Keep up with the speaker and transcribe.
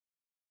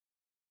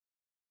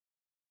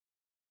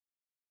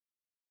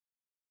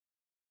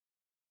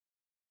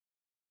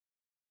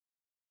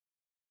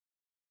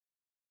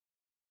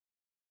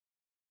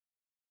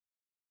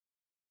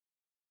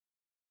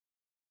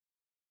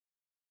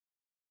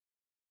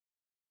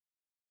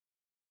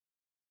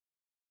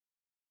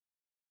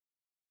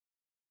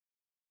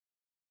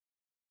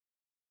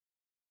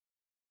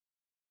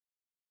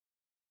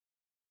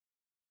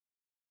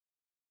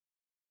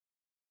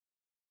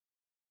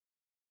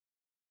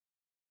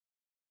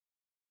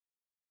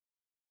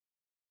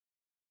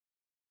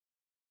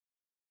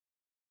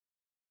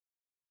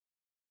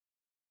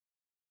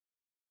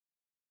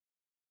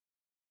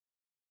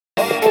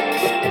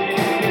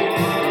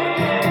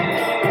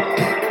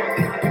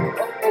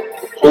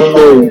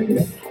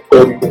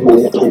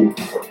welcome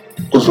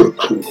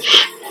visitors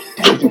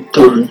to the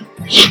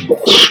Days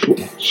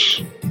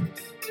Masters.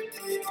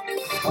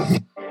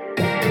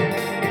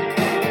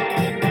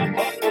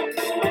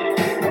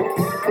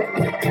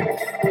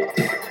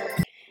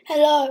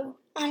 Hello,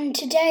 and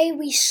today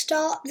we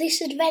start this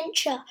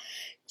adventure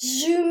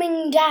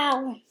zooming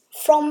down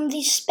from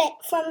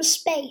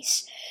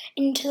space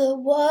into the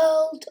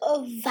world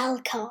of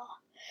Volcar.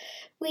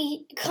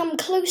 We come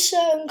closer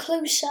and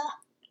closer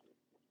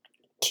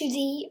to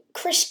the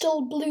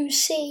crystal blue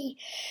sea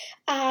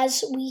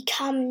as we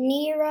come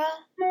nearer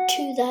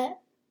to the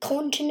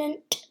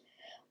continent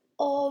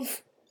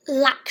of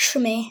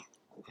Lakshmi.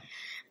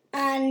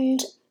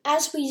 And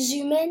as we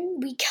zoom in,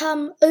 we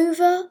come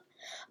over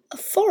a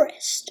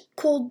forest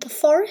called the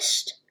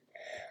Forest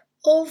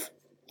of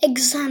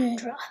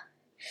Exandra,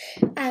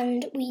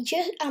 and we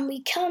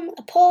come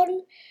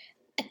upon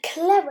a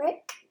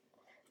cleric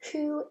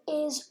who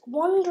is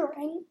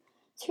wandering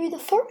through the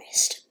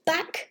forest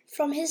back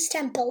from his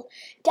temple.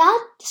 Dad,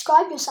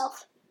 describe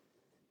yourself.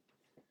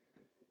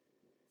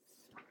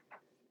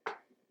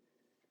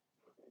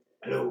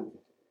 Hello,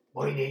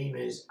 my name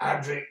is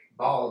Adric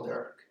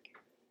Balderk.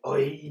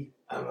 I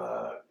am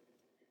a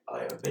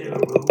bit of a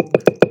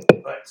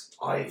rogue, but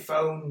I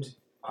found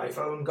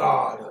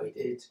God. I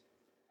did,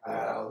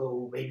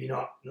 although maybe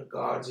not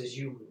gods as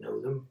you would know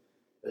them.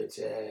 But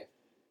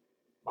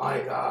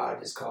my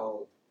God is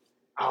called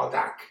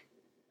Aldak,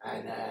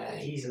 and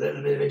he's a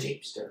little bit of a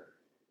jeepster.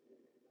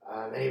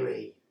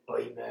 Anyway,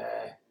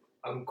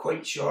 I'm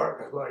quite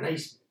short. I've got a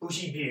nice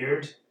bushy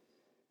beard,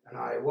 and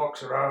I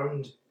walks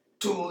around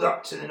tooled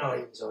up to the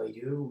nines. I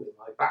do, with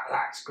my battle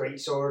axe,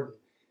 greatsword,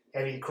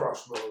 and heavy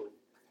crossbow.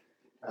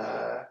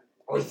 I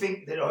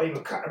think that I'm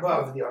a cut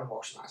above the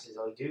unwashed masses.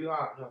 I do.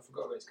 Ah, no, I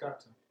forgot about his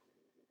character.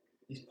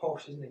 He's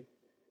posh, isn't he?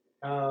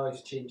 Oh, I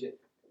should change it.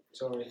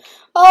 Sorry.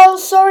 Oh,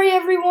 sorry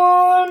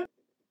everyone.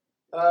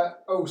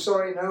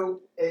 Sorry, no,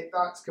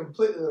 that's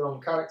completely the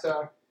wrong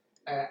character.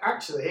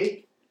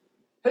 Actually,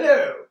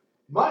 hello,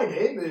 my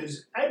name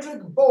is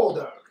Edric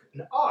Balderk,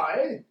 and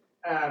I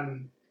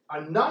am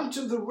a knight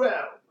of the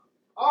realm.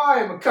 I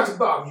am a cut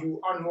above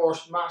you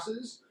unwashed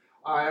masses.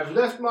 I have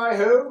left my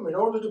home in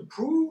order to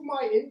prove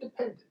my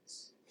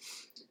independence.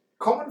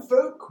 Common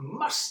folk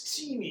must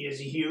see me as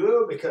a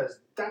hero because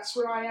that's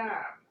what I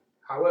am.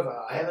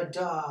 However, I have a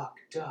dark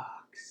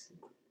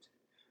secret.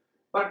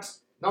 But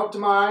not to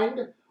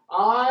mind,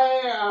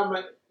 I am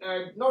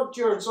not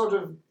your sort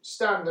of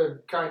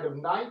standard kind of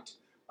knight.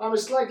 I'm a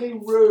slightly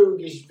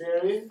roguish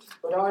variant,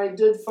 but I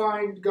did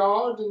find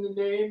God in the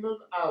name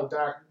of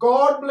Aldak.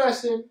 God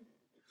bless him.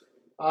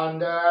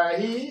 And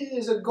he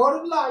is a god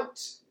of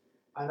light,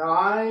 and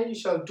I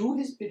shall do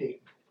his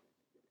bidding.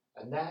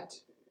 And that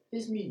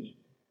is me.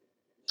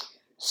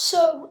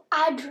 So,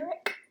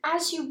 Adric,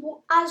 as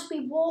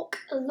we walk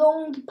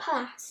along the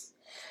path,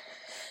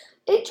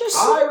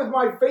 I, with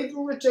my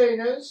faithful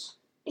retainers.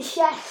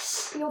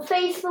 Yes, your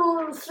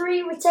faithful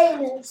 3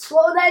 retainers.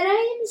 What are their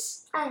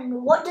names,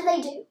 and what do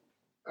they do?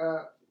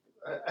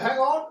 Hang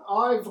on,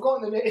 I've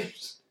forgotten the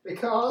names,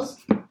 because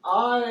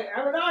I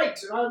am a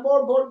knight, and I have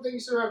more important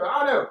things to remember.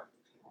 I know.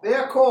 They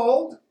are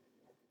called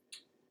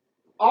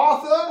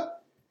Arthur,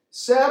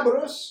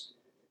 Cerberus,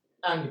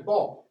 and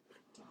Bob.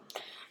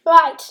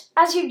 Right,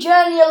 as you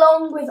journey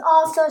along with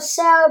Arthur,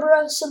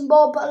 Cerberus, and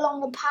Bob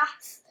along the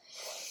path,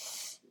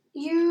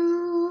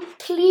 you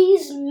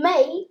please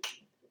make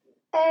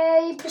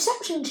a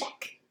perception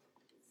check.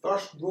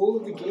 First roll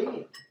of the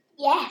game.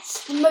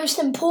 Yes, the most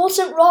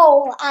important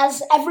role,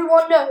 as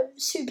everyone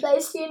knows who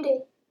plays D&D.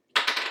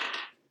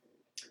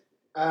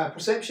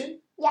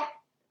 Perception? Yeah.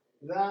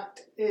 That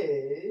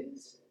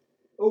is...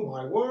 Oh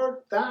my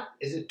word, that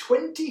is a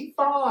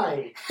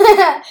 25.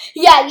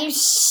 Yeah, you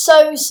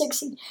so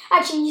succeed.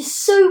 Actually, you're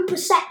so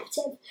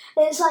perceptive.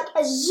 It's like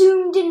a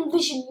zoomed-in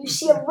vision. You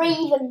see a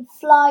raven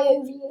fly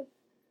over you.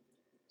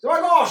 Oh my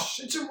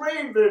gosh, it's a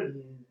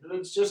raven.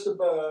 It's just a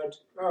bird.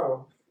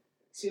 Oh,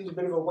 seems a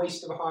bit of a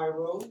waste of a high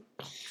roll.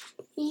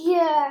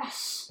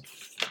 Yes.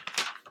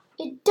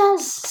 It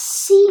does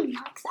seem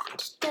like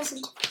that,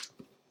 doesn't it?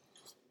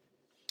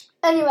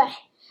 Anyway,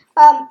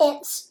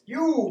 it's...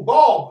 You,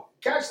 Bob,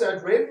 catch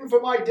that raven for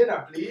my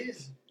dinner,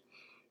 please.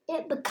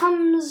 It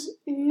becomes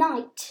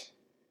night.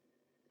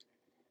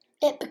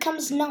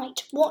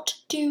 What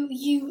do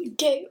you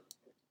do?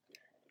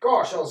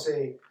 Gosh, I'll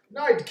say,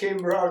 night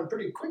came around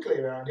pretty quickly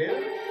around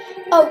here.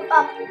 Oh,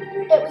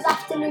 it was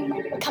afternoon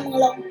when you were coming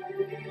along.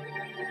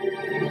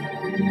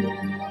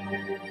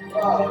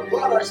 I'm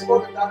glad I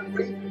spotted that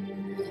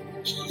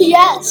raven.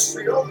 Yes.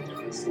 Made all the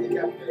difference in the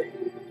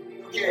campaign.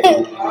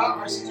 Okay,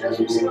 I suggest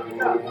we see what we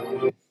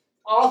can.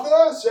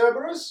 Arthur,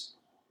 Cerberus,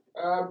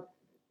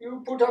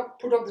 you put up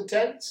the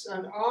tents,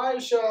 and I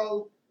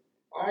shall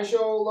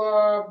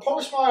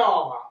polish my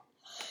armour.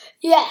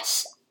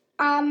 Yes.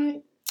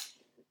 And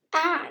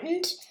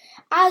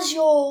as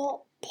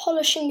you're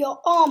polishing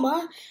your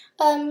armour,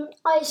 I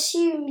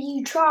assume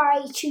you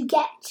try to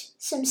get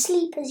some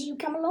sleep as you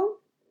come along?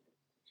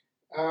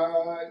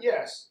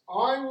 Yes.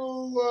 I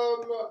will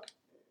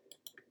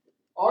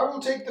I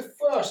will take the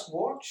first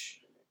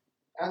watch,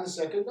 and the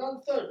second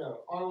and third.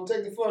 No, I will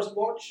take the first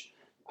watch,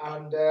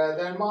 and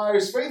then my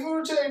faithful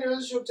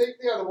retainers shall take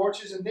the other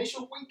watches, and they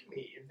shall wake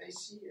me if they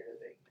see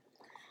anything.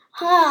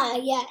 Ah,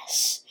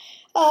 yes.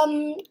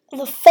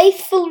 The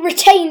faithful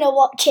retainer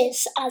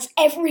watches, as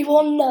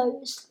everyone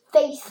knows.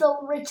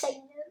 Faithful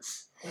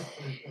retainers.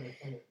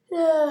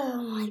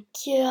 Oh my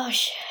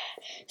gosh.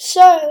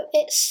 So,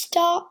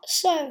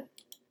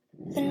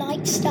 the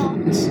night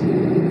starts.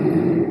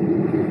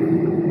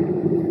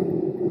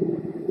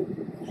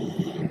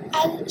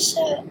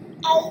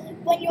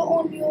 When you're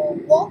on your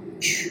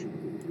watch,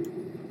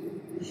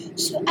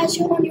 as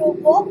you're on your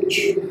watch,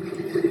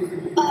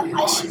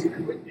 I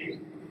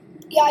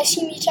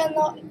assume you turn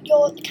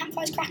the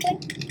campfire's crackling.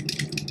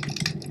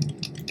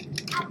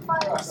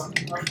 Campfire's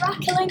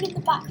crackling in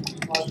the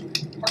background.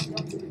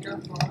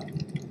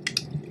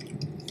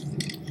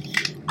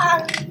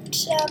 And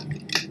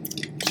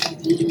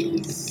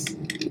please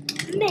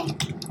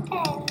make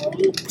a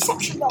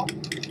perception roll.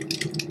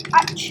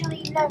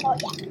 Actually, no,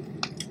 not yet.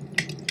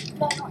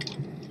 No, not yet.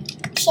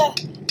 So,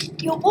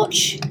 your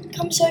watch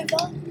comes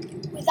over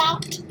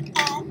without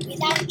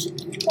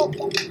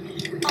problem,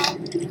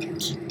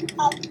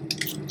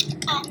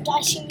 and I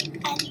assume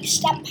you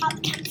stamp out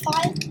the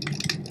campfire.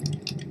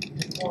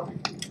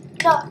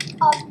 No,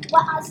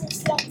 as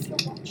it's the end of your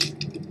watch.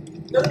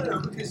 No,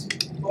 because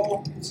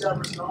all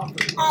Cerberus and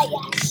Arthur.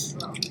 Yes.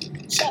 Oh.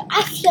 So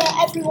after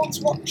everyone's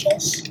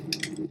watches,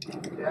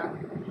 yeah.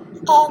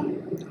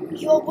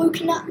 You're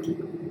woken up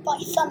by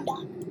thunder.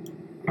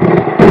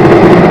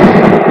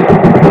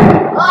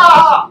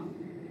 Ah!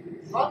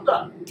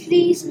 Thunder!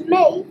 Please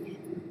make,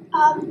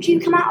 do you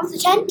come out of the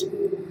tent?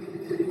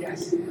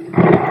 Yes.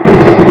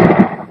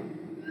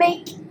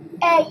 Make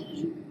a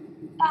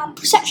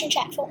perception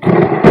check for me.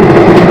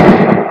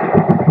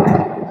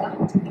 That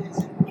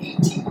is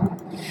 18.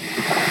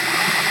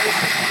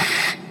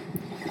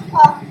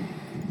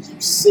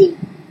 You see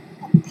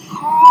a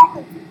pair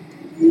of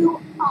blue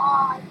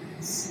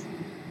eyes.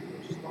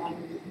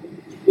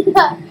 In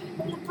the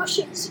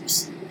bushes, you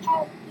see a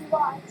pair of blue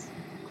eyes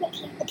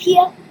quickly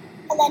appear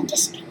and then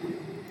disappear.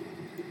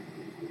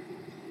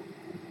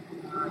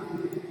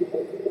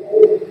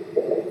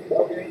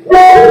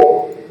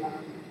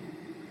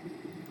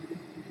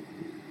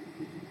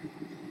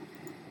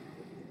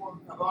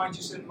 Am I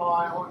just in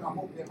my? I'm not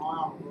in my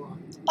armor, right?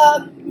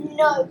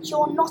 No,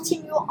 you're not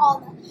in your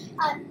armor.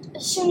 And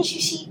as soon as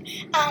you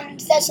see, and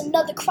there's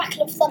another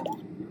crackle of thunder,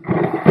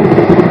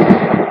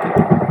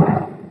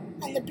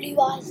 and the blue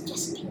eyes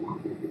disappear.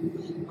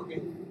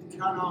 Okay.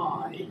 Do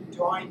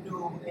I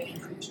know any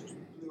creatures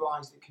with blue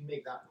eyes that can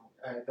make that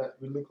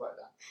would look like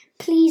that?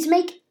 Please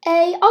make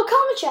a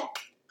Arcana check.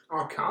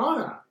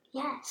 Arcana?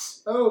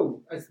 Yes.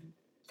 Oh, a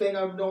thing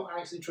I'm not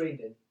actually trained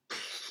in.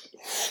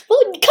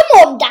 Well, come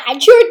on,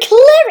 Dad, you're a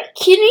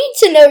cleric. You need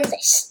to know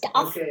this stuff.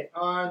 Okay,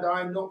 and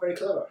I'm not very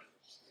clever.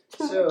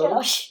 Oh my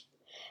gosh.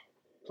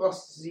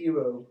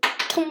 +0.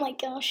 Oh my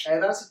gosh.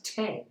 That's a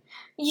 10.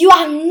 You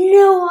have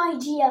no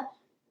idea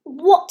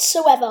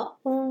whatsoever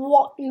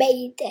what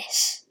made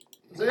this.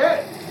 Is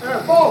it?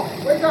 Bob,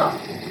 wake up!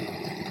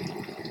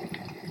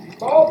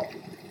 Bob?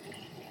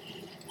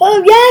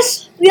 Oh,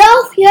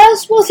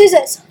 yes, what is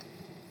it?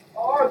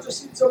 Oh, I've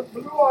just seen some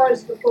blue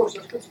eyes in the bush.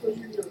 I suppose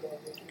you knew that.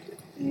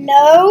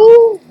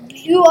 No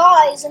blue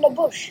eyes in a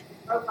bush.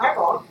 Hang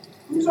on.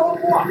 Who's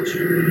on watch?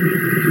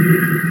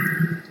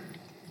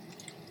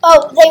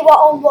 Oh, they were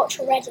on watch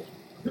already.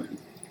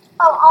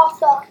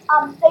 Oh, Arthur,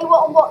 they were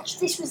on watch.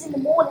 This was in the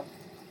morning.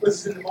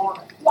 This is in the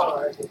morning? Yeah.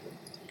 Oh, okay.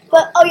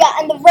 But, oh yeah,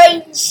 and the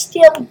rain is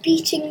still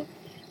beating,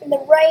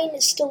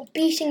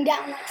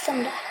 down like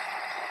thunder.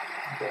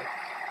 Okay.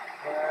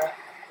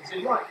 So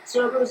right,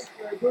 Cerberus,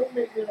 go and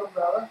make me an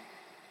umbrella.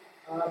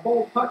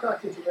 Bob, pack our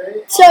kit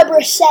away.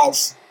 Cerberus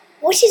says,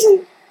 "What is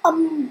an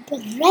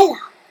umbrella?"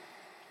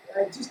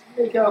 Just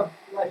make an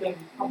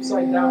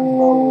upside down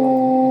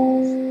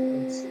bottle.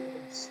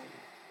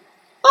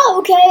 Oh,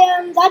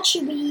 okay, that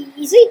should be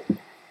easy.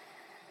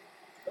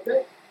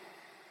 Okay.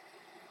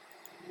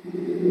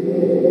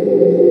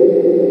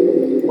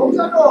 What was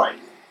that noise?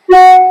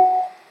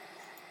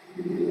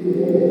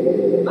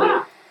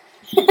 Ah!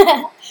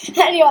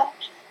 Anyway,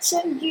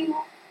 so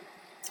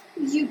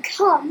you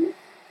come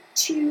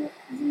to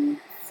the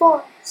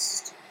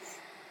forest.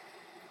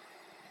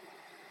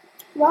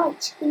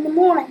 Right, in the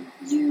morning,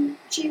 you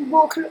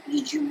walk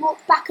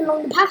back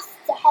along the path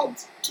to head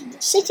to the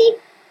city?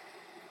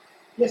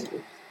 Yes,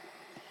 please.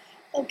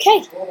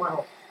 Okay. Oh, my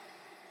God.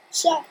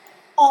 So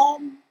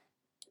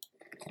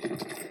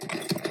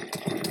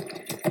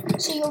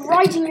you're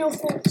riding your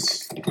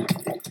horse,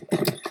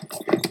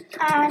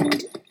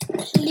 and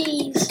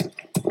please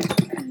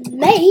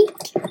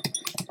make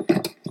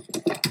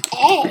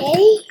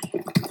a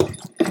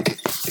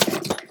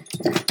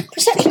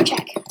perception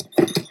check.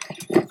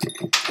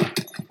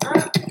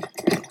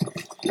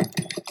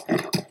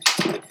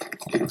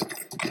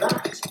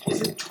 That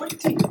is a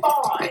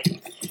 25.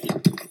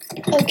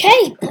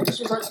 Okay. This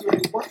was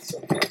actually worth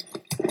something.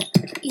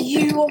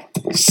 You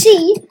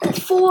see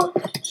before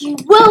you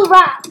whirl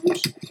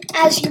round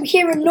as you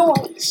hear a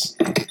noise,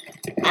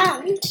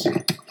 and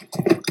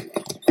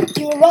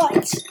you're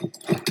right.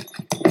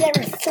 There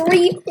are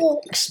 3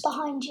 orcs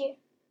behind you.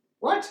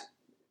 What?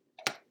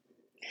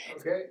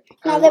 Okay.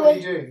 Now What are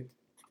you doing?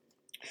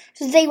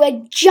 So they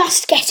were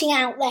just getting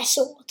out their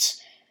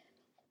swords.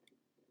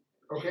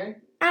 Okay.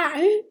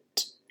 And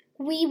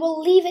we will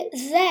leave it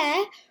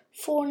there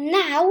for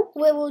now.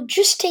 We will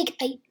just take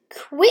a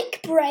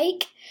quick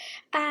break,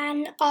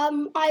 and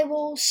I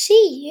will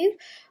see you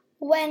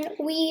when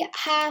we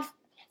have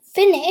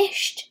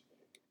finished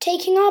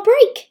taking our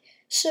break.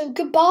 So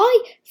goodbye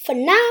for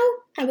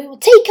now, and we will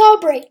take our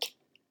break.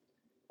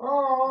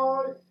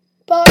 Bye.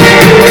 Bye.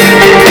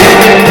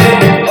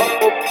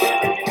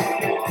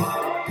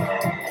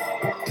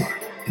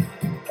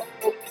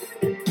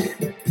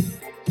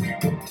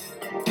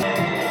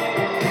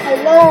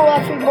 Hello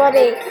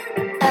everybody,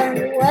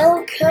 and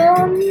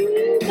welcome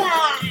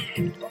back.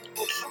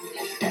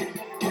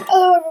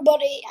 Hello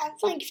everybody, and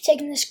thank you for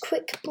taking this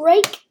quick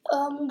break.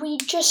 We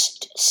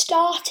just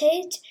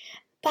started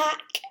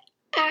back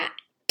at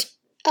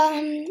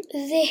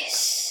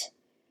this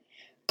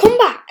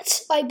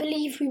combat I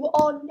believe we were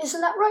on.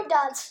 Isn't that right,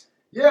 Dad?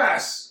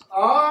 Yes,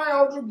 I,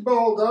 Aldrich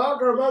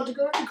Bulldog, are about to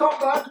go into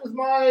combat with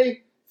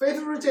my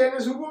faithful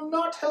retainers who will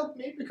not help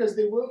me because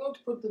they will not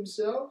put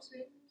themselves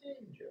in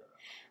danger.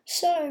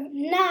 So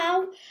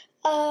now,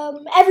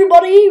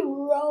 everybody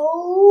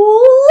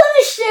roll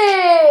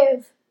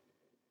initiative!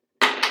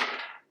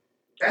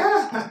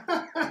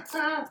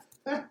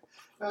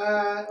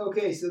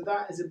 Okay, so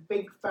that is a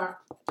big fat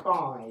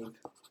 5.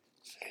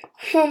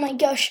 Oh my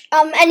gosh.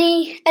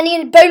 Any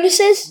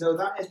bonuses? No,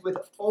 that is with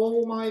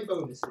all my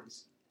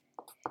bonuses.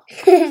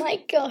 Oh my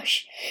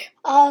gosh.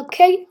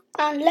 Okay,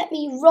 and let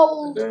me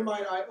roll. And bear in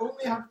mind, I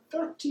only have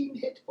 13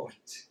 hit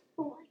points.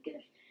 Oh my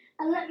gosh.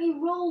 And let me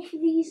roll for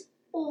these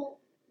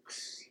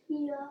orcs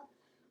here.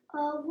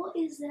 What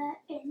is their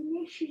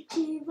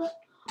initiative?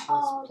 It's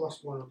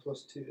 +1 or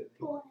 +2, I think.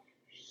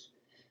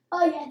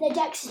 Oh yeah, their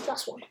dex is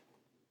 +1.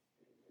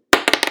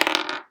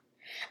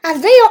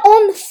 And they are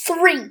on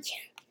 3.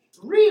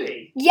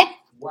 Really? Yeah.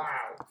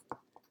 Wow.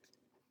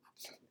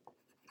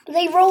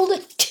 They rolled a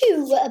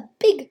 2, a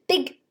big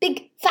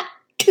fat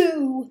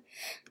 2.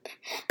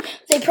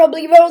 They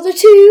probably rolled a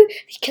 2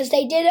 because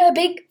they did a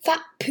big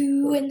fat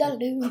poo in the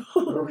loo.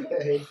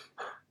 Okay.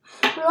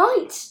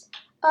 Right.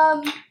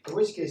 In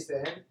which case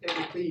then, it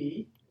would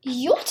be...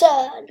 Your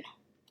turn.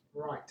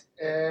 Right.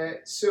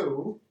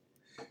 So,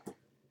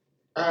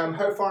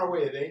 how far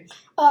away are they?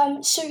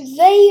 So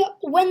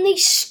when they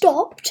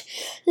stopped,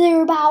 they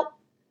were about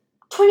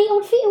 20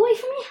 odd feet away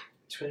from you.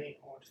 20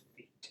 odd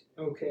feet.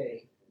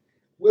 Okay.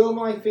 Will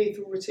my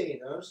faithful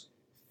retainers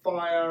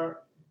fire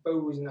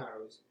bows and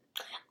arrows?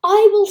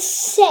 I will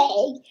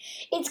say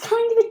it's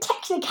kind of a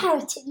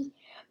technicality,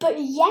 but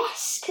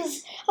yes,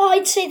 because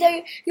I'd say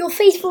though your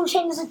faithful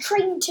retainers are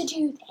trained to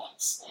do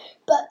this,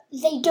 but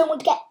they don't want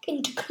to get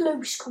into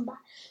close combat.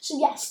 So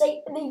yes,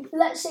 they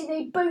let's say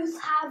they both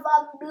have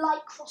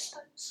light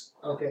crossbows.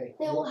 Okay.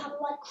 They all have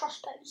light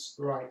crossbows.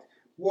 Right.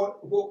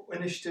 What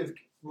initiative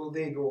will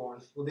they go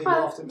on? Will they go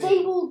after me?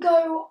 They will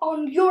go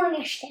on your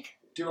initiative.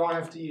 Do I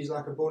have to use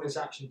like a bonus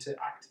action to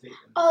activate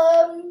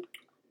them?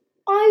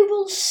 I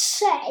will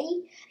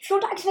say if you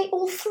want to activate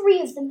all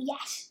 3 of them,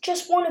 yes.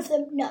 Just one of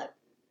them, no.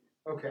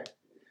 Okay.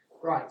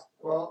 Right.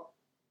 Well,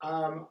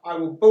 I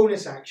will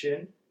bonus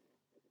action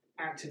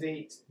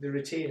activate the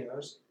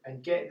retainers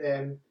and get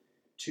them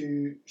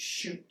to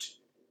shoot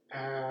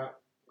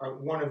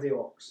one of the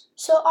orcs.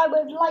 So I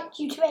would like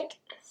you to make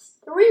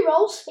 3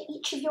 rolls for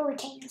each of your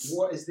retainers.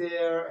 What is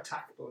their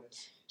attack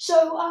bonus?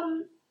 So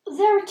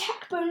their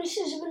attack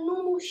bonuses of a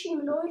normal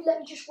humanoid.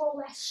 Let me just roll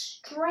their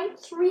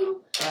strength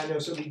reel. No,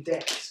 so it'll be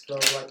dex for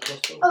like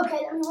crossbow. Okay,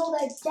 let me roll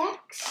their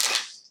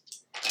dex.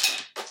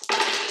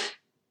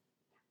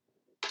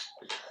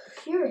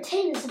 Your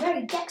retainers are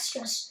very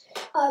dexterous.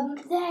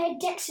 Their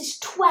dex is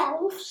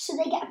 12, so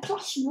they get a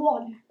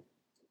 +1.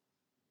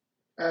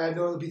 No,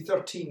 it'll be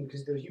 13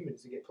 because they're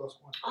humans. They get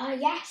 +1.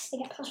 Yes, they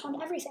get +1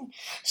 to everything.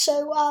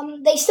 So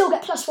they still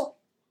get +1.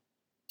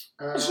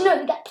 So no,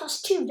 they get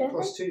 +2, don't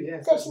 +2, they?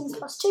 yeah. 13 is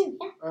 +2,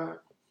 yeah.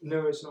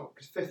 No, it's not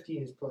because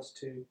 15 is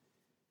 +2.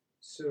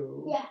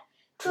 So yeah,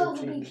 12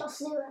 13. would be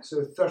 +0.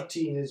 So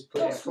 13 is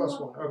Plus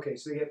 +1. Okay,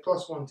 so they get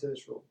 +1 to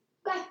this roll.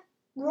 Okay,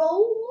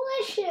 roll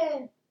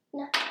initiative.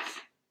 No.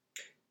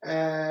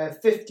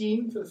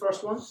 15 for the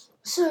first one.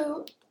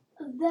 So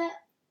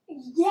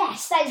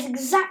yes, that is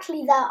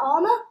exactly their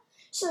armor.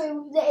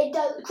 So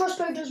the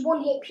crossbow does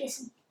 1d8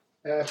 piercing.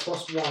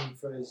 +1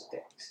 for his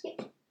dex.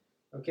 Yep.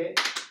 Okay.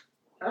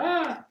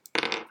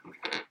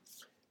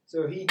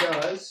 So he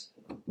does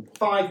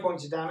 5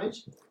 points of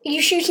damage. Are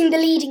you shooting the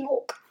leading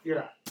orc?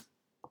 Yeah.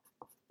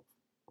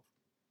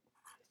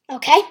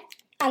 Okay,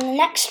 and the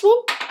next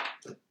one?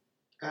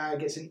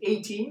 Gets an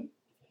 18.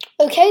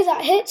 Okay,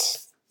 that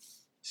hits.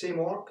 Same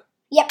orc.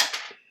 Yep.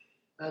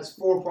 That's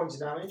 4 points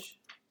of damage.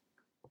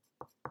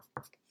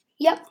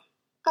 Yep.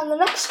 And the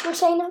next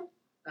retainer?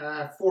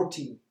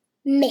 14.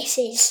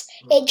 misses.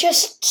 It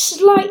just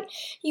the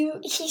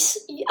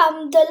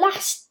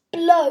last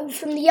blow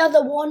from the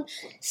other one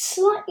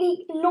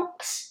slightly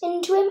knocks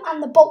into him,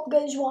 and the bolt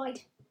goes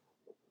wide.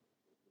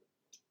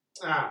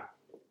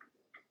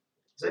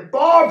 Say,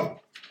 Bob!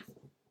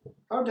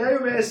 How dare you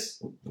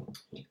miss?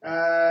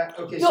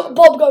 Okay, so...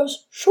 Bob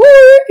goes, sorry,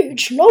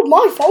 it's not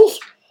my fault.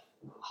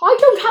 I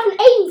don't have an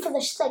aim for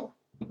this thing.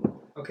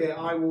 Okay,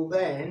 I will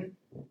then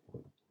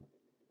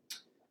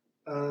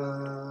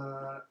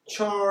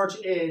charge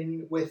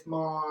in with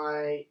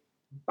my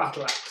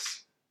battle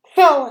axe.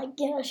 Oh my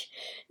gosh,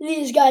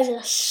 these guys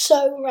are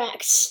so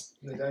wrecked.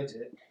 No doubt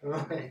it.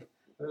 Alright,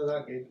 I know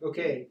that good.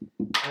 Okay.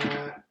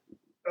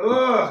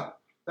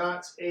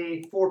 That's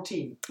a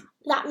 14.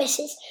 That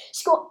misses.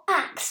 Scott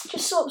axe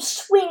just sort of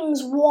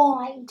swings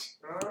wide.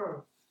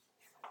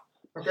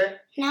 Okay.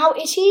 Now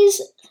it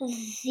is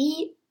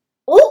the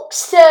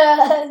orc's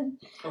turn.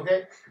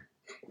 Okay.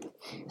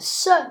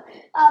 So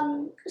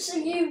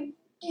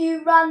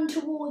you ran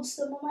towards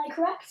them, am I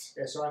correct?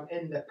 Yeah, so I'm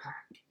in the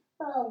pack.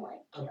 Oh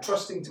my I'm god.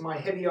 trusting to my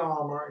heavy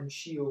armour and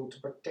shield to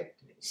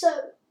protect me.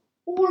 So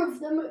all of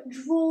them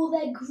draw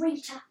their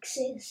great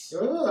axes.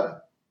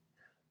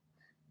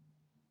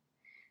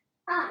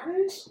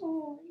 And,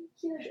 oh my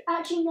gosh,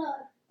 actually no,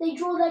 they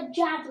draw their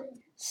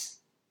javelins.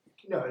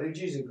 No, they'd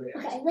use a great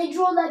axe. Okay, they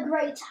draw their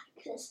great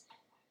axes.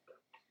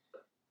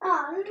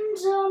 And,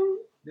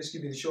 This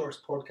could be the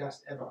shortest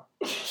podcast ever.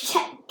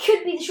 yeah, it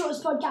could be the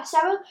shortest podcast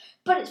ever,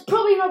 but it's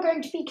probably not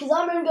going to be because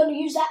I'm only going to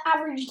use that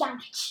average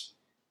damage.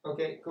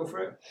 Okay, go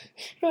for it.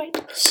 Right,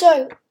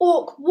 so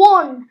Orc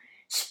 1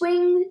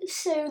 swings,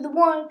 so the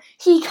one,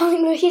 he's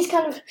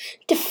kind of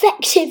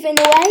defective in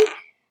a way,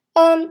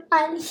 and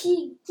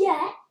he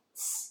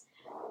gets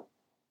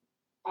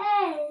a...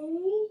 I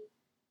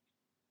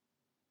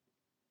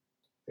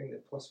think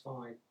they're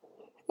 +5.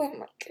 Oh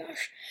my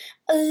gosh.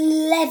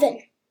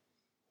 11.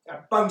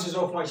 That bounces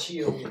off my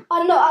shield.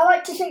 I know, I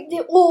like to think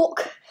the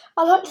orc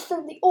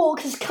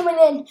is coming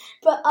in,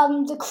 but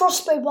the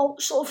crossbow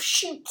bolt sort of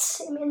shoots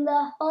him in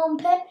the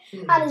armpit,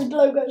 and his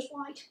blow goes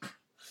wide.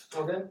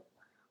 Okay.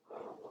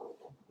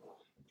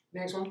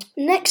 Next one.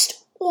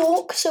 Next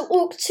orc, so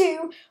Orc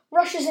 2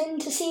 rushes in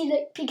to see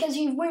that because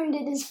you've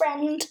wounded his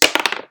friend,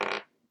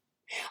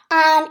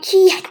 and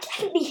he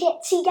definitely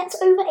hits. He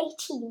gets over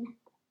 18.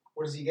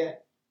 What does he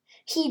get?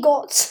 He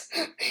got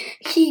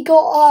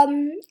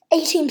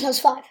 18 plus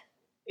 5.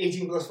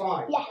 18 plus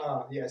 5? Yeah.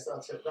 Ah, yes,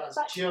 that's it. That's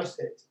Right. just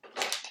it.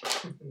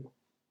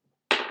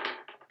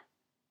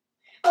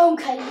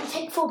 Okay, you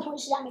take 4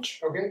 points of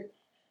damage. Okay.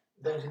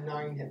 Down to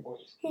 9 hit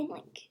points. Oh my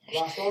gosh.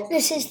 Last one.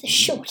 This is the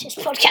shortest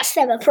podcast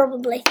ever,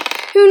 probably.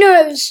 Who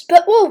knows?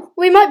 But well,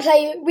 we might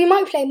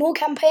play more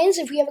campaigns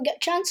if we ever get a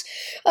chance.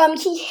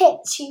 He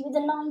hits you with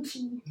a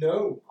 19.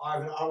 No, I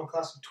have an armor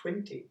class of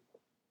 20.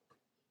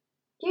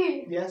 Do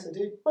you? Yes, I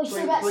do. Well, he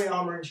still 20 gets,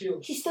 armor and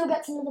shield. he still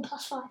gets another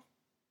plus 5.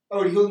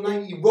 Oh, you rolled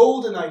 90. You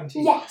rolled a 90.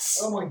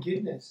 Yes. Oh my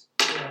goodness.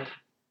 Yeah.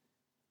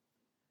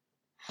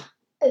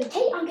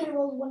 Okay, I'm gonna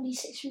roll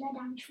 1d6 from their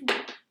damage from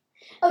you.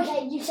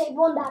 Okay, you take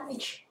 1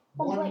 damage.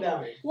 1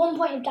 damage. 1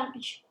 point of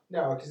damage.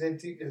 No, because I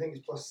think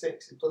it's +6.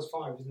 It's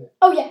 +5, isn't it?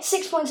 Oh yeah,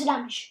 6 points of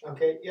damage.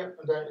 Okay. Yep.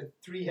 I'm down to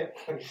 3 hit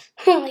points.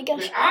 Oh my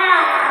gosh.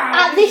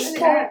 Ah! At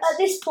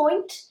this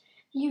point,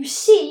 you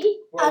see.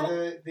 Well,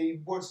 the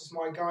what's this?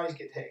 My guys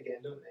get hit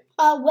again, don't they?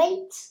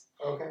 Wait.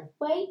 Okay.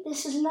 Wait.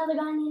 This is another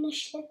guy in the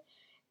initiative.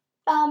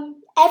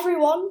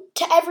 Everyone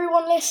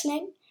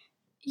listening,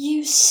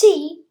 you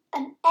see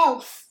an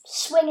elf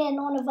swinging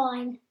on a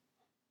vine.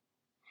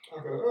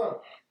 Okay.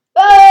 Oh.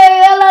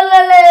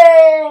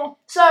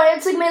 Sorry,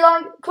 it took me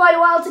quite a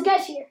while to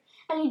get here.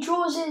 And he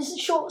draws his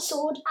short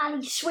sword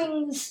and he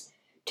swings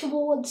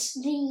towards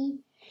the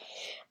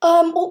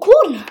Orc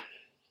Warden.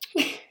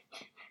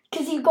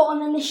 Because you've got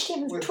an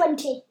initiative of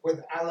 20.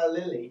 With Alla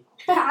Lily.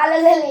 Alla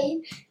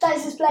Lily.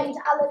 Dice is played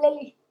Alla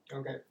Lily.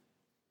 Okay.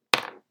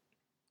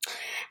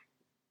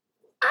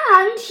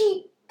 And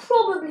he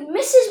probably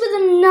misses with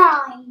a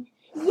 9.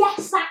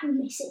 Yes, that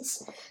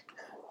misses.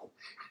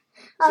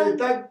 So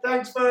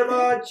thanks very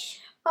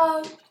much.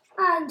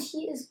 And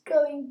he is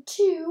going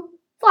to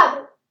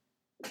fireball.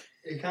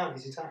 You can't,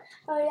 he's attacked.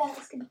 Oh yeah,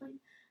 that's a good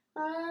point.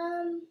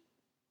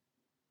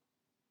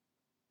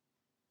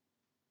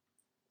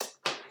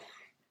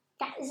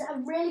 That is a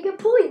really good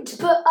point.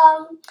 But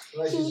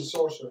Unless he's a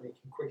sorcerer and he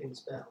can quicken the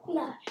spell.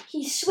 no,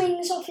 he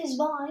swings off his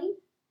vine,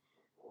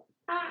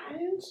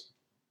 and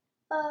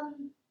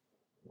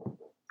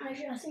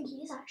actually, I think he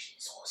is actually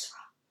a sorcerer.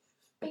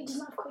 But he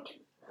doesn't have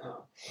quicken.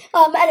 Oh.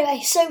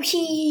 Anyway, so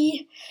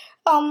he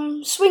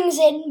swings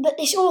in, but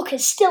this orc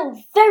is still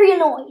very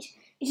annoyed.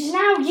 It is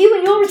now you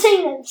and your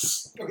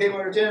retainers. Okay,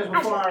 my retainers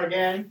will fire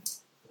again.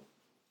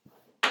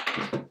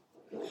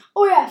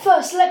 Oh yeah,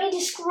 first let me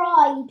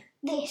describe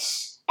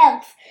this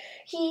elf.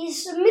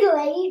 He's a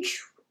middle-aged,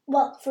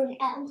 well, for an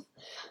elf,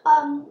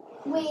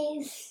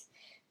 with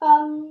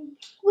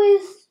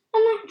a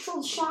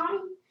natural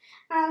shine,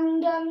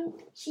 and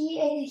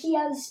he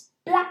has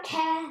black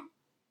hair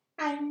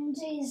and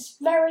is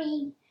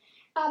very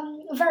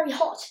very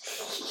hot.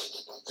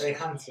 Very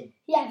handsome.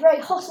 Yeah, very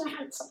hot and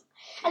handsome.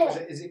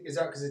 Anyway. Is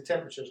that because the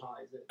temperature's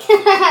high? Is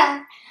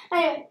it?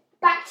 Anyway,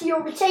 back to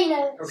your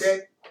retainers.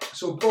 Okay,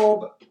 so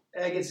Bob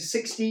gets a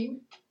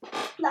 16.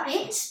 That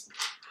hits.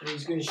 And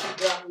he's going to shoot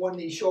that one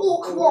that he shot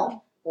Orc before.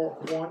 1.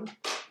 Orc 1.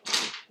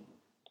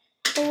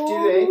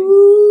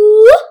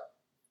 Ooh.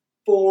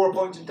 4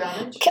 points of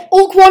damage. Okay,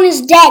 Orc 1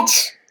 is dead.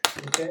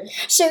 Okay.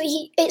 So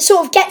it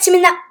sort of gets him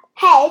in that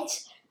head,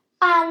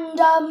 and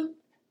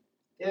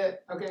Yeah.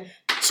 Okay.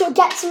 so it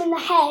gets him in the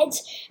head,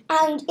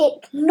 and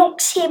it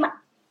knocks him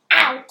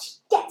out.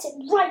 Gets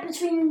him right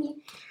between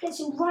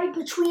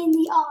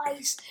the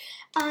eyes,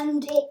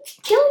 and it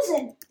kills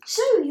him.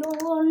 So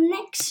your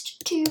next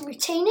 2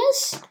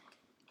 retainers.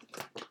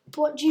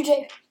 What do you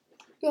do?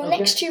 Your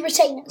next 2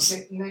 retainers.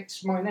 Okay.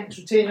 My next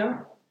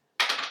retainer.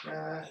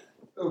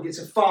 Gets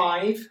a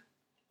 5.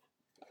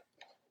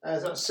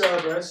 That's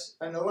Cerberus,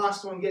 and the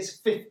last one gets a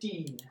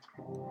 15.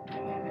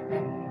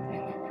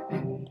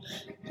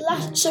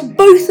 So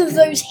both of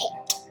those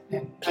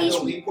hit. Please.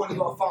 And the one who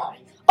got a 5.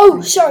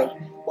 Oh, sorry.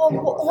 Well,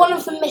 one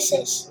of them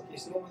misses. Okay,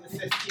 so the one with the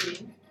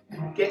 15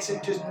 gets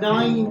him just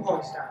 9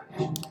 points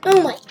damage.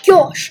 Oh my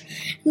gosh.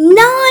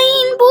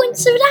 9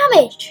 points of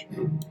damage.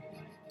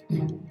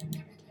 And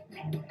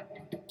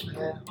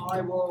then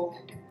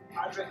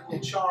Adric will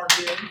charge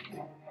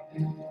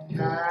in,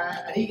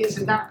 and he gets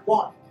a nat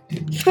 1.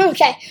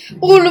 Okay,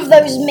 all of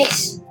those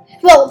miss.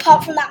 Well,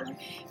 apart from that one.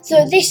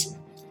 So this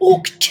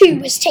Orc 2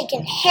 has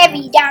taken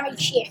heavy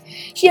damage here.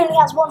 She only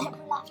has 1 hit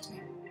point left.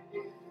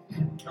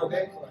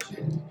 Okay.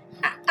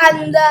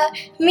 And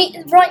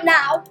right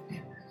now,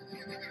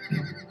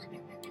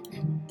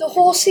 the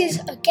horses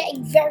are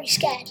getting very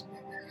scared.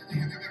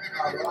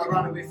 I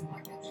ran away from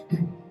my horse.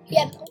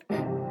 Yeah.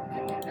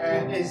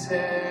 Is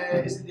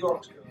it the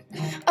Orc's go?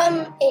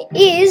 It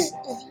is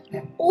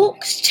the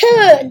Orc's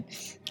turn.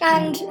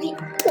 And the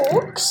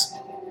Orcs,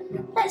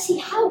 let's see,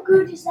 how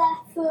good is their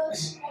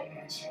first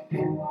aid?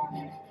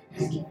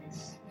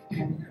 Skills.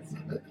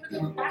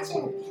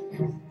 Battle.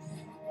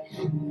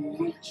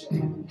 Nature.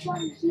 I'm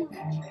trying to heal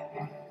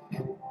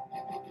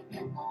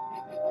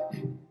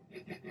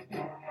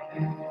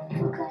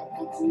okay,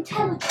 it's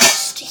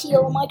intelligence to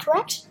heal, am I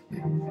correct?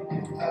 You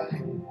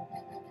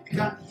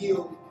can't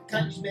heal,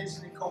 can't use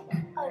medicine in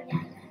combat. Oh,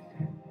 yeah.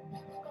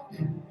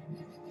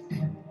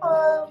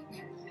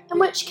 In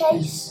which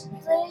case,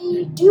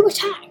 they do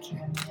attack.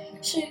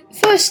 So,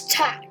 first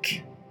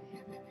attack.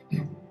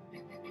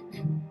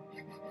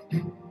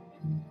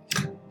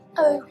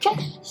 Okay,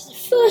 so the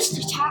first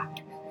attack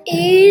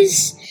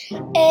is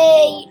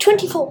a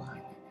 24.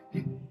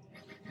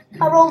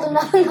 I rolled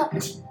another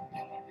 90.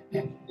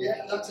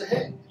 Yeah, that's a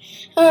hit.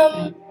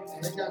 Um,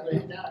 They can't break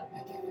it down.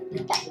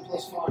 yeah. The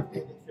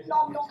 +5. No,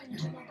 I'm not going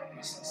to do that.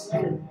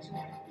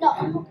 No,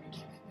 I'm not going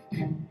to do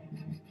that.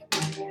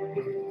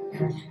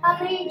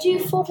 And they do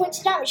 4 points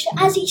of damage. So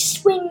as he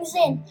swings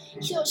in,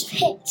 he sort of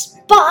hits.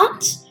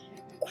 But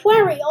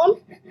Quarion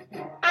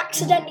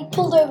accidentally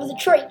pulled over the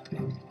tree.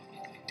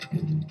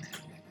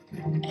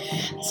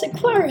 So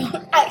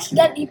Quarion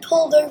accidentally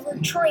pulled over a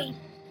tree.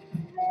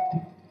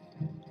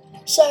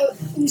 So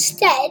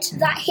instead,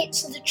 that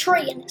hits the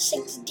tree and it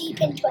sinks deep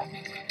into it.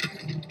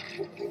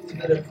 It's a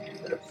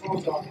bit of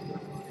frost on it.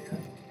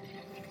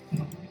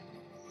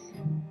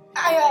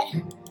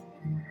 Anyway,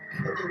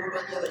 Okay, what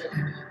about the other hit?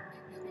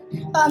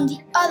 the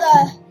other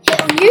hit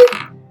on you.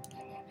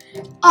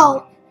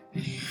 Oh,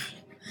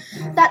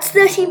 that's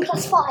 13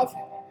 plus 5.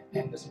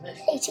 That's a miss.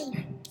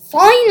 18.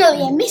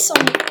 Finally, a miss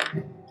on you.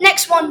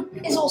 Next one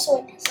is also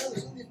a miss. Oh,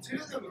 there's only 2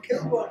 of them. We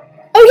killed one.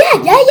 Oh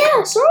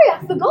yeah. Sorry,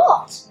 I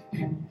forgot.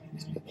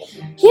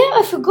 Yeah,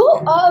 I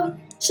forgot.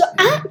 So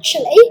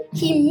actually,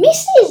 he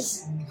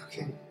misses.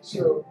 Okay,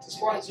 so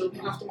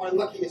after my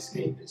lucky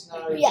escape, it's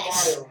now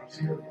Yes.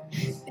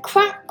 Mario's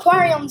go.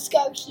 Quarion's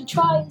go. He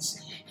tries.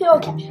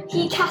 Okay,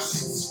 he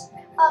casts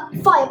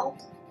Fireball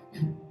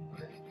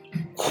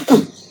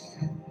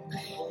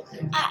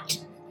at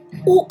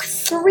Orc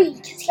 3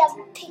 because he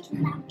hasn't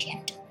taken damage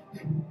yet.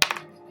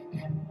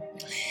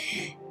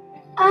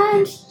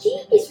 And he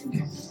is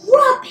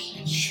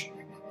rubbish.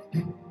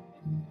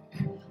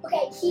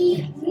 Okay, he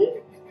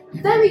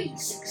very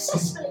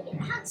successfully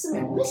and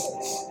handsomely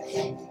misses.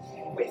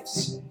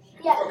 Whiffs.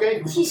 Yeah,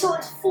 Okay. he sort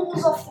of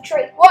falls off the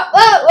tree.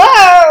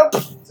 Whoa!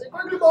 Say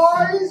quickly,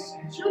 boys!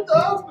 Shoot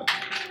them!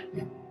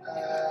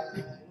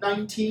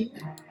 19.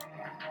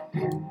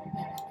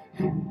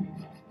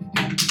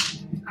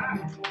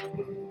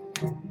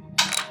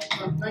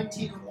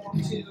 19 on Orc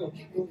 2. Oh,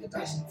 keep rolling the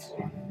dice on the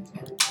floor.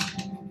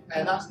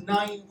 And that's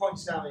 9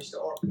 points damage to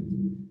Orc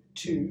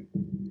 2.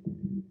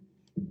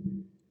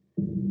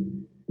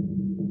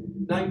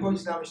 9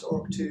 points damage to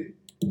Orc 2.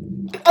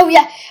 Oh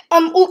yeah,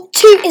 Orc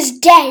 2 is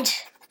dead.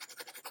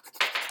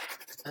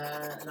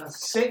 And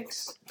that's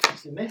 6, which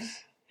is a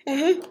miss.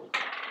 Mm-hmm.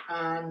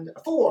 And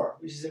a 4,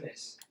 which is a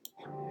miss.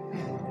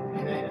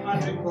 And then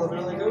Adric will have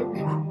another go.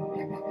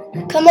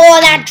 Come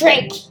on,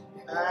 Adric.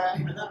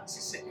 And that's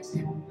a 6.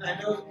 I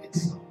know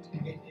it's not.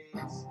 It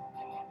is.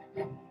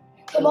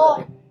 Come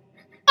on.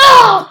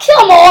 Oh! Oh,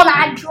 come on,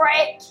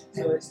 Andric.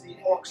 So it's the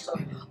ox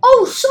turn.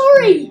 Oh,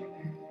 sorry.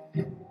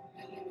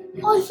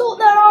 I thought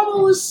their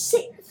armor was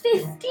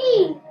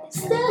 15. It's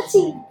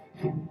 13.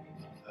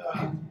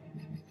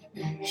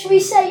 Should we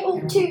say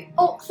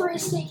Orc 3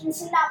 is taking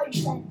some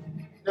damage then?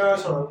 No,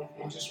 it's alright.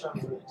 We'll just run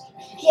through it.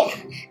 Yeah,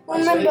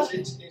 remember. So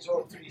it's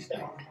Orc 3's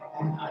down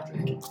on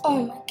Adric.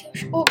 Oh my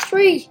gosh, Orc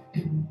 3.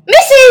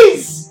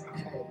 Misses!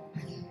 Okay.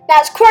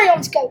 Now it's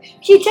Quarion's go.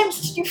 She attempts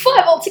to do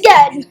Firebolt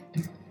again.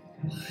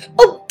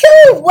 Oh,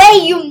 go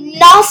away, you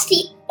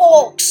nasty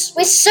orcs.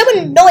 We're so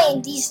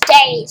annoying these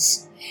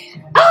days.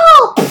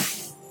 Oh!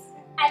 Pff.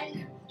 And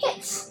he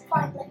hits,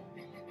 finally.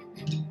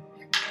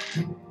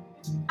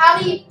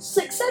 And he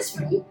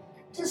successfully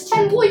does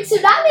 10 points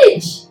of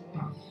damage.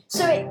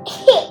 So it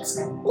hits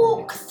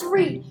Orc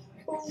 3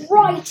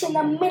 right in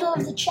the middle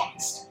of the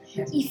chest.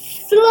 He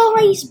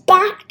flies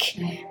back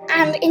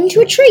and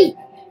into a tree.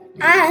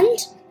 And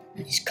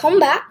his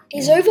combat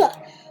is over.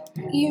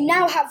 You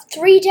now have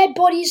 3 dead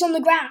bodies on the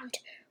ground.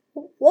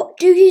 What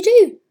do you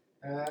do?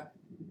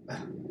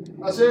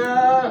 I say,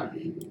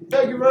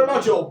 thank you very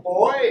much, old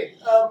boy.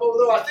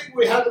 Although I think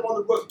we had them on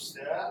the ropes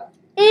there.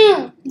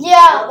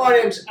 Yeah. My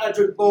name's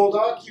Adric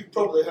Baldock. You've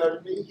probably heard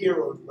of me,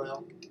 hero as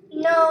well.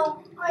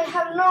 No, I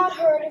have not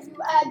heard of you,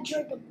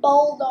 Adric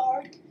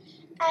Baldark.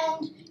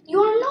 And you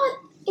are not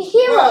a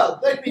hero. Well,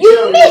 let me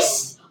tell You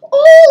missed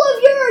all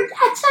of your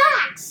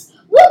attacks.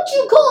 What do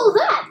you call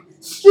that?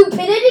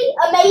 Stupidity?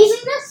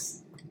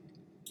 Amazingness?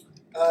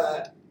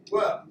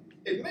 Well,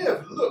 it may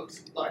have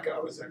looked like I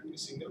was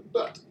missing them,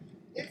 but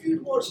if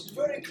you'd watched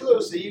very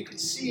closely, you could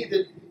see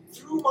that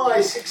through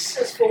my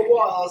successful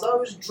wiles, I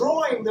was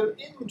drawing them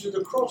into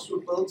the crossbow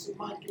bolts of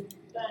my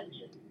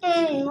companion.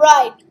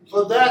 Right.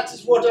 For that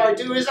is what I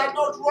do. Is that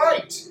not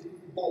right,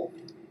 Bob?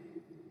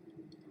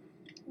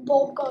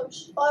 Bob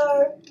goes,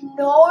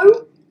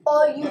 no,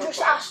 you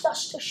just asked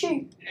us to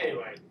shoot.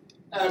 Anyway,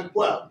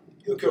 well,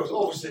 of course,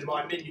 obviously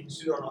my minions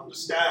do not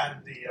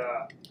understand the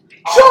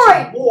Sorry!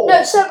 art of war.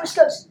 No, Cerberus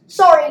goes,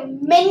 sorry,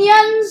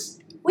 minions?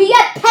 We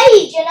get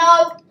paid, you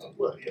know.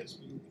 Well, yes,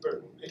 we very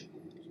well paid.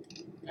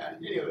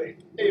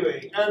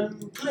 Anyway,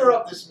 clear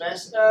up this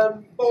mess.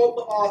 Bob,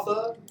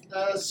 Arthur,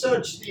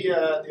 search the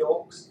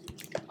orcs.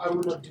 I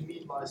will not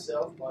demean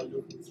myself by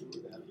looking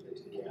through them.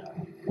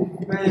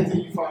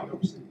 Anything you find,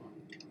 obviously.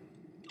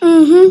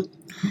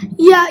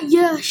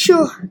 Yeah,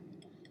 sure.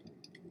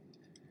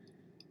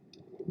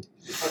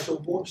 I shall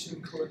watch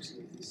them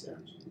closely if they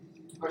search.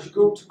 I shall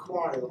go up to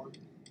Quarion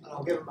and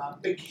I'll give him a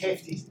big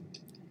hefty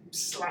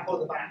slap on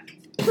the back.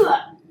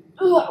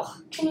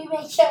 Can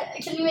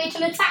you make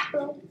an attack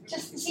roll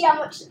just to see how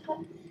much it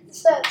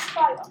hurts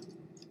Quarion?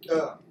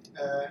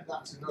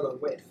 That's another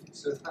whiff,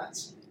 so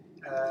that's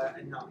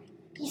a 9.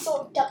 He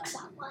sort of ducks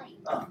that way.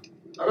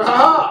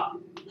 Aha!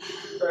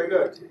 Very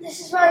good. This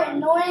is very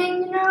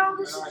annoying, you know.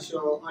 And I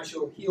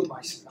shall heal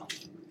myself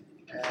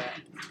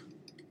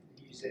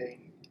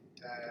using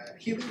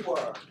healing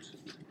word.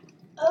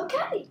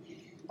 Okay.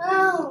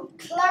 Oh,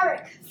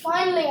 cleric.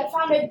 Finally, I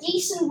found a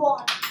decent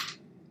one.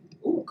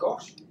 Oh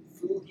gosh,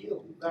 full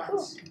heal.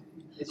 That's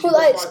Well,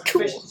 that's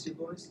cool. proficiency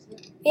bonus, isn't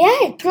it?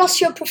 Yeah, plus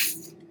your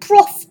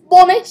prof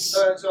bonus.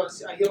 So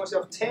I heal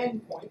myself 10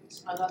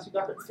 points, and that's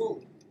back at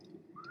full.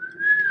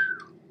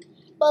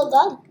 Well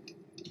done.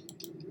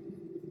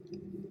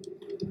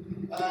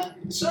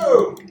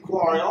 So,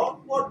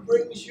 Quarion, what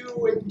brings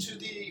you into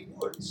the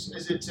woods?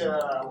 Is it,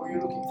 were you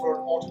looking for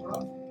an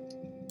autograph?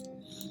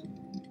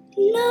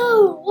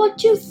 No, what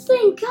do you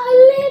think? I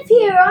live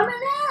here. I'm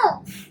an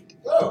elf.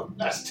 Oh,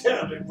 that's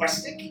terribly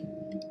rustic.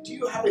 Do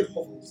you have a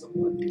hovel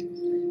somewhere?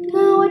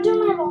 No, I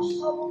don't have a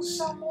hovel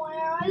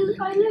somewhere. I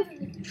live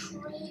in the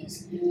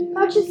trees.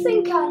 How do you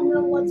think I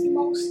know what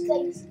most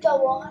things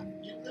go on?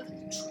 You live in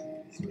the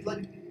trees,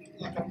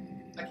 like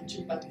a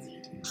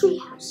chimpanzee.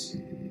 Treehouse.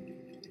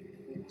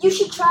 You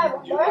should try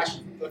one, You right?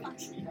 actually look like a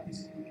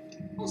treehouse.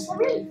 Yes, they're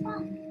really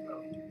fun.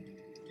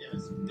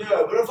 Yes.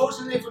 No, but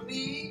unfortunately for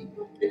me,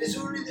 it is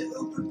only the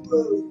open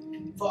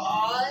road. For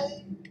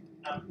I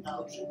am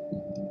Aldrich.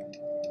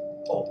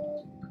 Oh,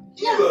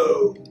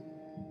 hero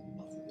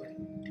of the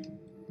rain.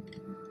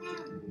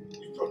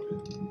 You probably.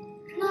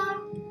 No.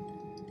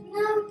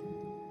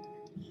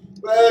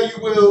 Well, you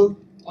will.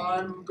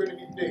 I'm going to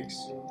be big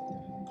soon.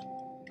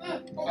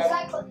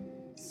 Exactly.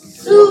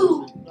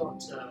 Soon.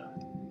 Not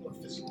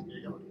physical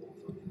big. I'm a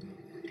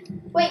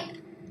dwarf. Wait,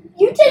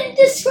 you didn't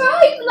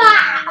describe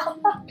that.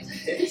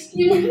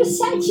 You never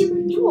said you were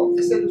a dwarf.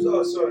 I said it was.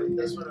 Oh, sorry.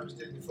 That's when I was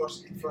doing the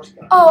first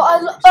guy.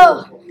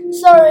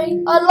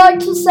 Sorry. I'd like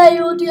to say,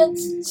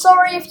 audience,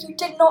 sorry if you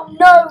did not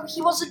know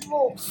he was a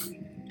dwarf.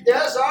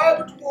 Yes,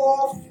 I'm a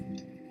dwarf.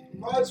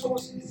 Rides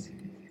horses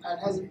and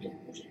has a big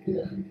bushy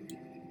beard.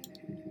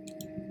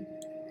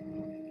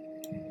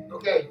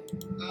 Okay.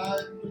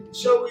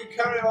 Shall we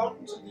carry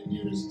on to the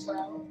nearest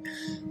town?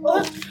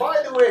 Oh,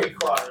 by the way,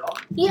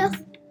 Quarion, Yes.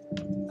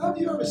 have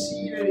you ever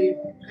seen any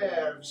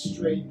pair of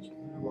strange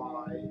blue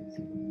eyes?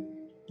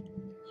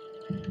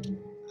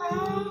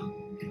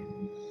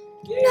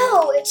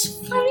 No,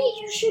 it's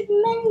funny you should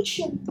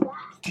mention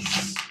that.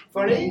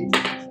 Funny?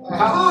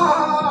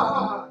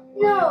 Ah!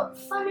 No,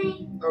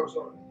 funny. Oh,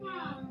 sorry.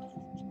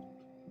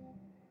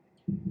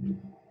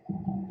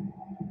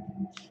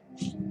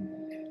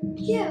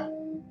 Yeah,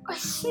 I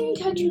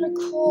think I can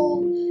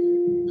recall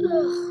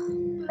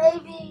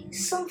maybe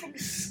something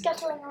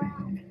scuttling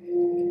around.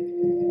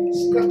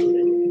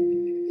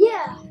 Scuttling?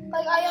 Yeah,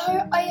 like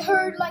I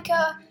heard like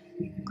a.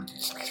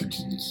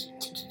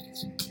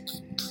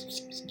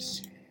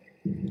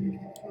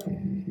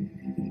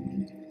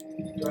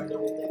 Do I know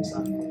what makes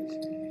that noise?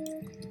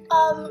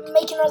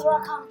 Make another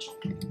arcana check.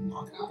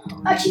 Okay.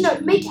 Actually, no,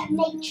 make a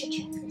nature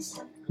check this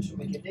time. I shall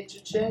make a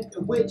nature check,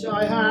 which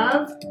I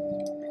have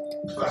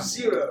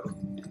 +0.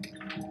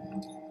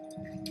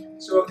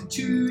 So of the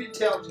 2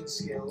 intelligence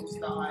skills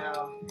that I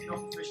am not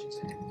proficient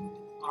in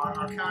are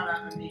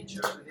Arcana and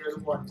Nature, and they're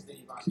the ones that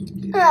you've asked me to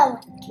do. Oh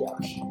my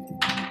gosh.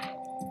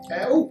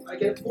 Oh, I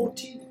get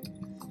 14.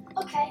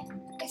 Okay,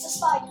 it's a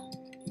spider.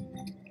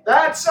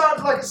 That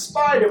sounds like a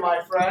spider,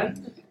 my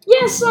friend.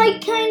 Yes, I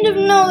kind of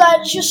know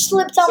that. It just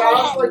slipped out my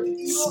Sounds head. like the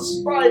evil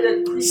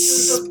spider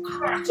creatures of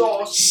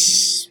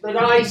Kratos that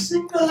I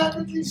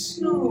single-handedly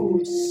slew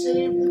to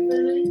save the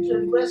village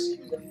and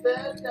rescue the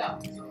fair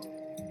damsel.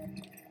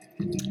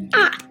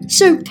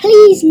 So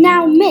please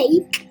now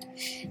make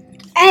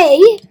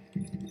a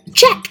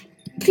check.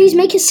 Please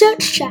make a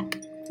search check.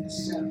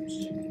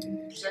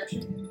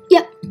 Perception?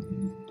 Yep.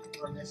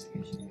 Or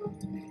investigation?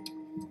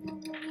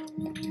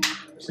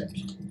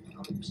 Perception.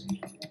 I'll do perception.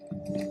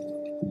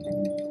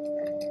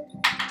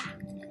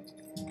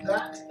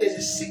 That is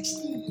a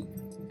 16.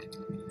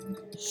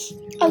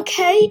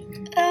 Okay.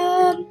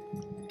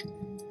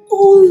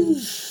 Ooh.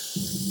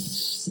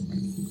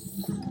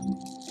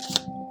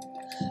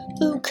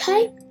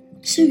 Okay.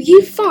 So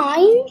you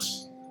find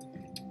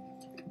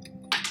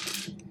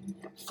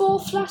 4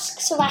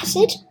 flasks of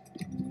acid.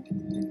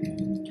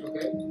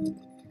 Okay.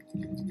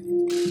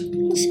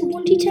 What's it,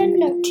 1d10?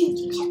 No,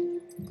 2d10.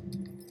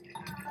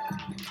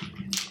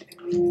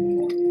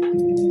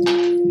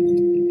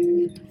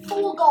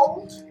 4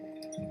 gold.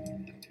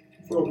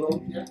 4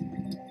 gold, yeah.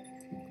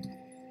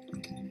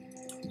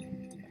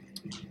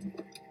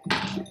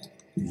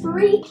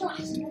 3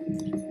 platinum.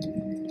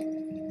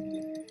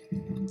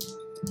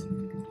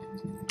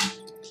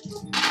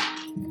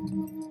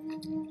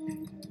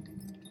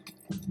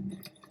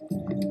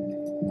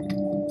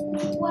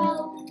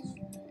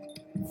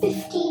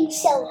 15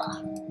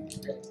 silver.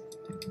 Okay.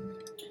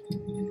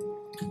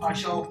 I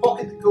shall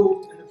pocket the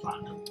gold and the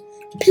platinum.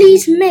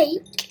 Please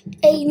make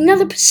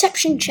another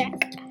perception check.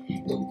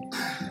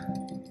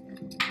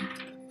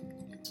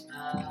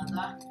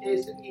 That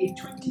is a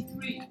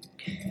 23.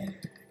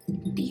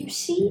 You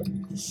see?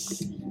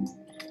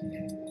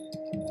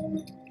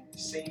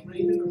 Same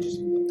raven or just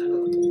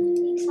another?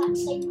 The exact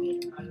same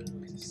reason. I don't know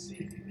what to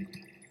say.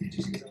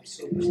 Just because I'm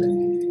so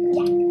perceptive.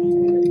 Yeah.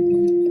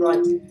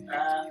 Okay. Right.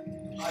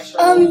 I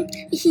shall.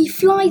 He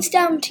flies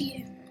down to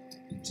you.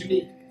 To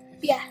me.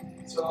 Yeah.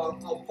 So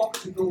I'll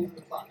pocket the gold and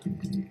the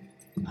platinum.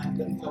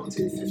 And I'll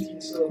take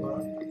 15 silver.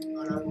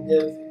 And I will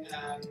give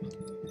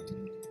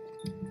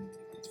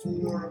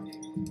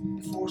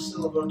 4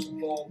 silver to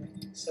Bob,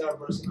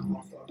 Cerberus, and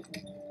Arthur.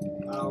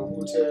 I'll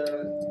go to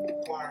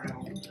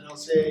Quarno and I'll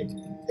say,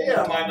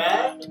 "Here, my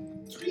man,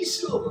 3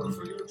 silver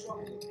for your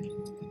trouble."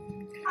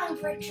 I'm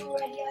rich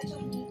already, I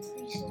don't need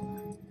 3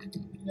 silver.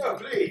 No,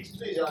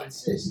 please, I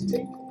insist.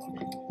 Take the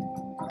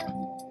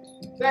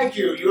money. Thank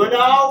you. You are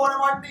now one of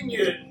my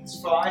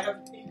minions, for I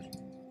have paid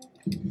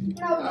you.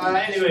 No,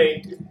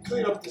 Anyway,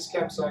 clean up this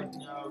campsite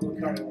and we'll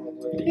carry on our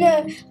way. no,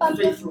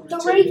 Faithful the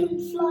return.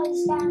 raven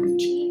flies down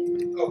to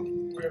you. Oh,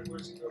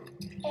 where's it going?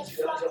 It Is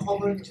it flies,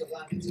 hovering or is it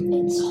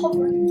landing? it's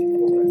hovering.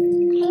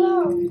 Hello.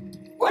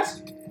 What?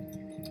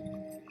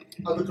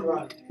 I'll look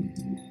around.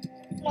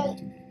 No,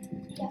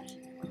 yeah.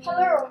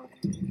 Hello.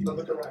 I'll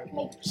look around.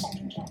 Make a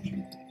perception check.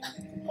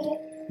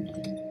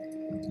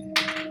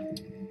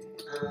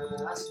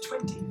 That's a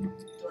 20.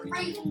 The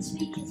raven's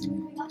beak is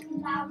moving up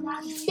and down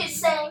and it's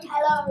saying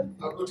hello.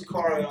 I'll go to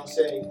Cora and I'll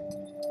say,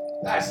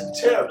 "That's a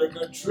terribly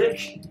good trick.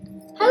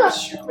 Hello. I'm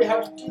sure we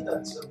have to do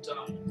that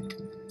sometime."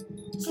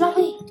 It's not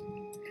me.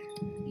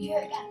 You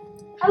again.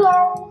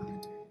 Hello.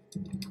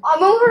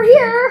 I'm over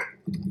here.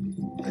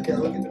 Okay,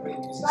 look at the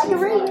ring. Is it Like a still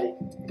raven. flying?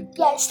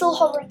 Yeah, it's still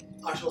hovering.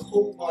 I shall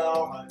hold my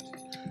arm out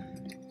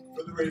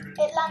for the raven.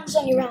 It lands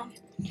on your arm.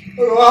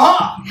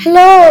 Aha!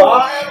 Hello.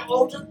 I am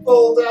Alton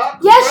Boulder.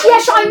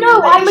 Yes, I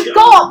know. I'm a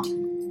god.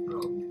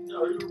 Oh,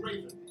 no, you're a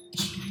raven.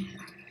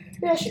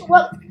 Yes,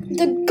 well,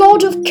 the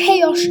god of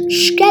chaos,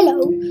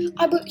 Skello,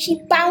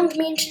 he bound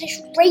me into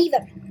this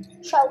raven.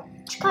 So,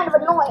 it's kind of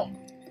annoying.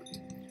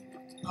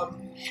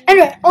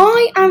 Anyway,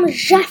 I am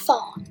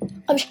Jafar.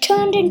 I was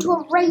turned into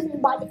a raven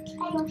by the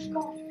chaos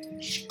god,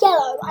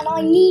 Skello, and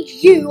I need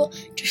you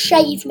to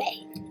save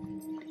me.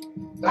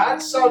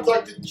 That sounds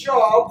like the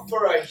job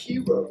for a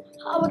hero.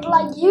 I would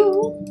like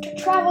you to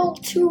travel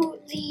to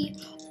the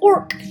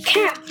orc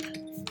camp.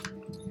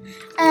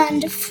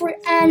 And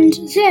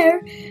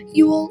there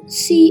you will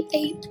see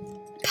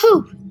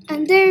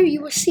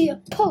a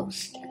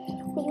post.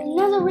 with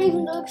another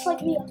raven that looks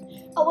like me.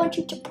 I want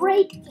you to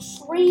break the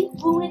 3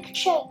 runic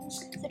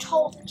chains that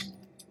hold it,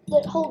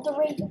 that hold the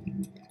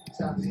raven.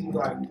 Sounds easy,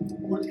 right.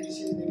 What did you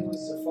say the name was?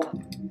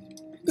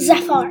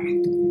 Zephyr.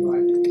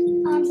 Right.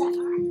 I'm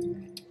Zephyr.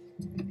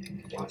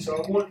 Right, so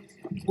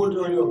what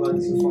do I know about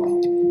Zephyr?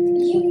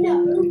 You know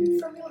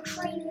from your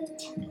training in the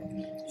temple,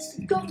 he's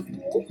the god of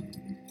war.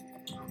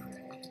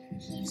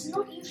 He's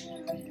not usually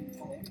in raven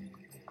form.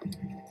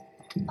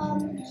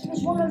 He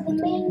was one of the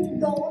main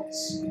gods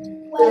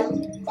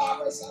when there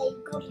was a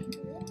god in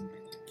war.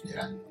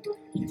 Yeah.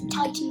 The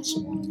Titan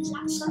swarms,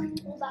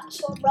 all that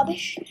sort of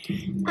rubbish.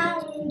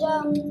 And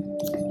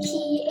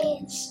he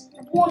is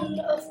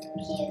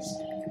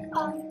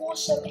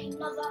also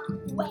another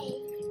way.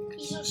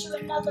 He's also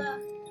another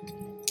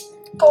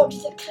god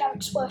that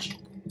clerics worship.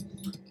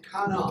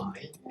 Can I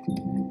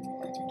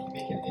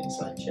make an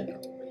inside check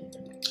on the raven?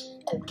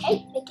 Okay,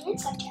 make an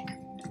insight check.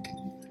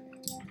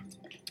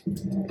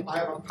 I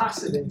have a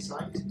passive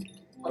insight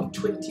of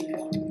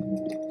 21.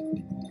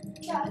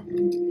 Okay.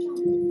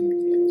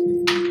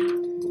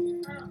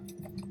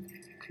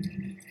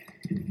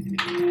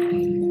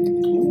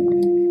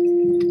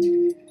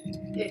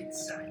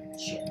 Insight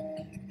check.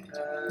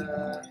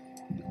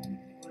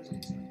 What is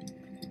it?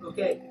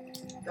 Okay,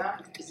 that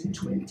is a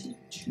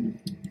 22.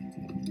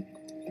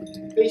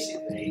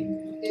 Basically,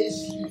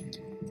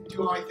 do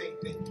I think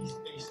that he's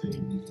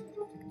basically,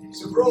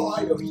 so for all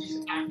I know,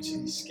 he's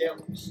actually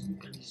skills,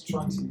 and he's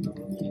trying to lure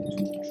me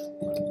into a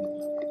trap.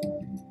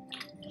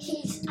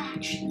 He's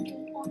actually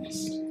being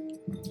honest.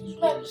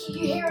 No, you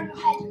hear in your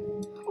head,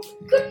 oh,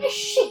 for goodness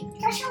sake,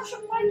 get out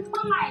of my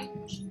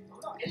mind. I'm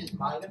not in his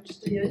mind, I'm just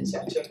doing an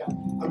insight check.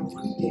 I'm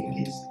reading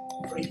his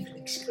raven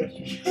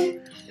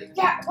expression.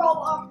 Yeah,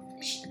 well,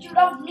 you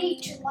don't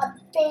need to. I'm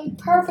being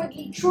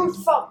perfectly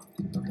truthful.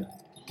 Okay.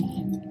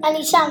 And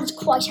he sounds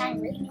quite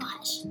angry in your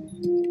head.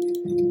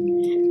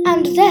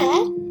 And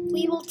there,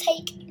 we will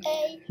take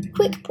a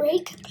quick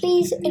break.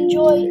 Please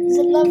enjoy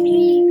the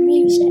lovely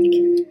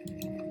music.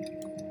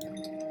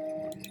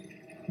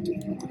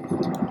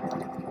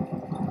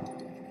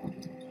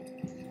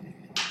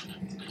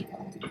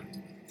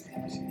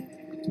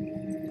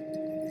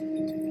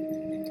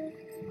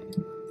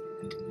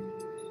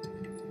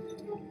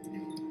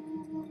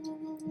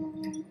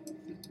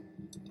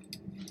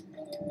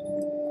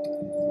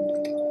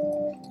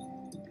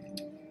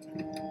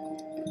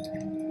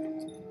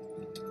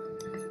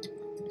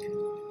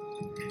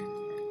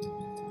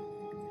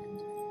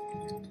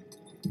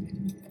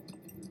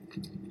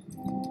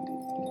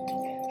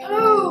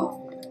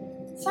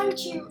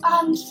 Thank you,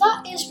 and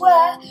that is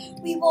where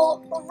we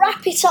will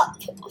wrap it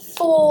up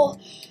for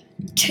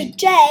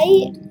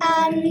today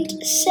and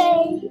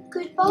say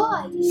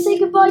goodbye. Say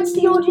goodbye to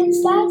the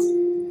audience, Dad.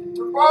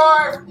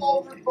 Goodbye,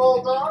 Aldrich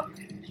Bulldog.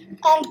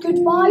 And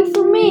goodbye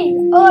from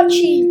me,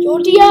 Archie, your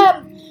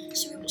DM.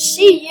 So we will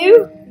see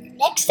you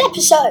next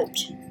episode.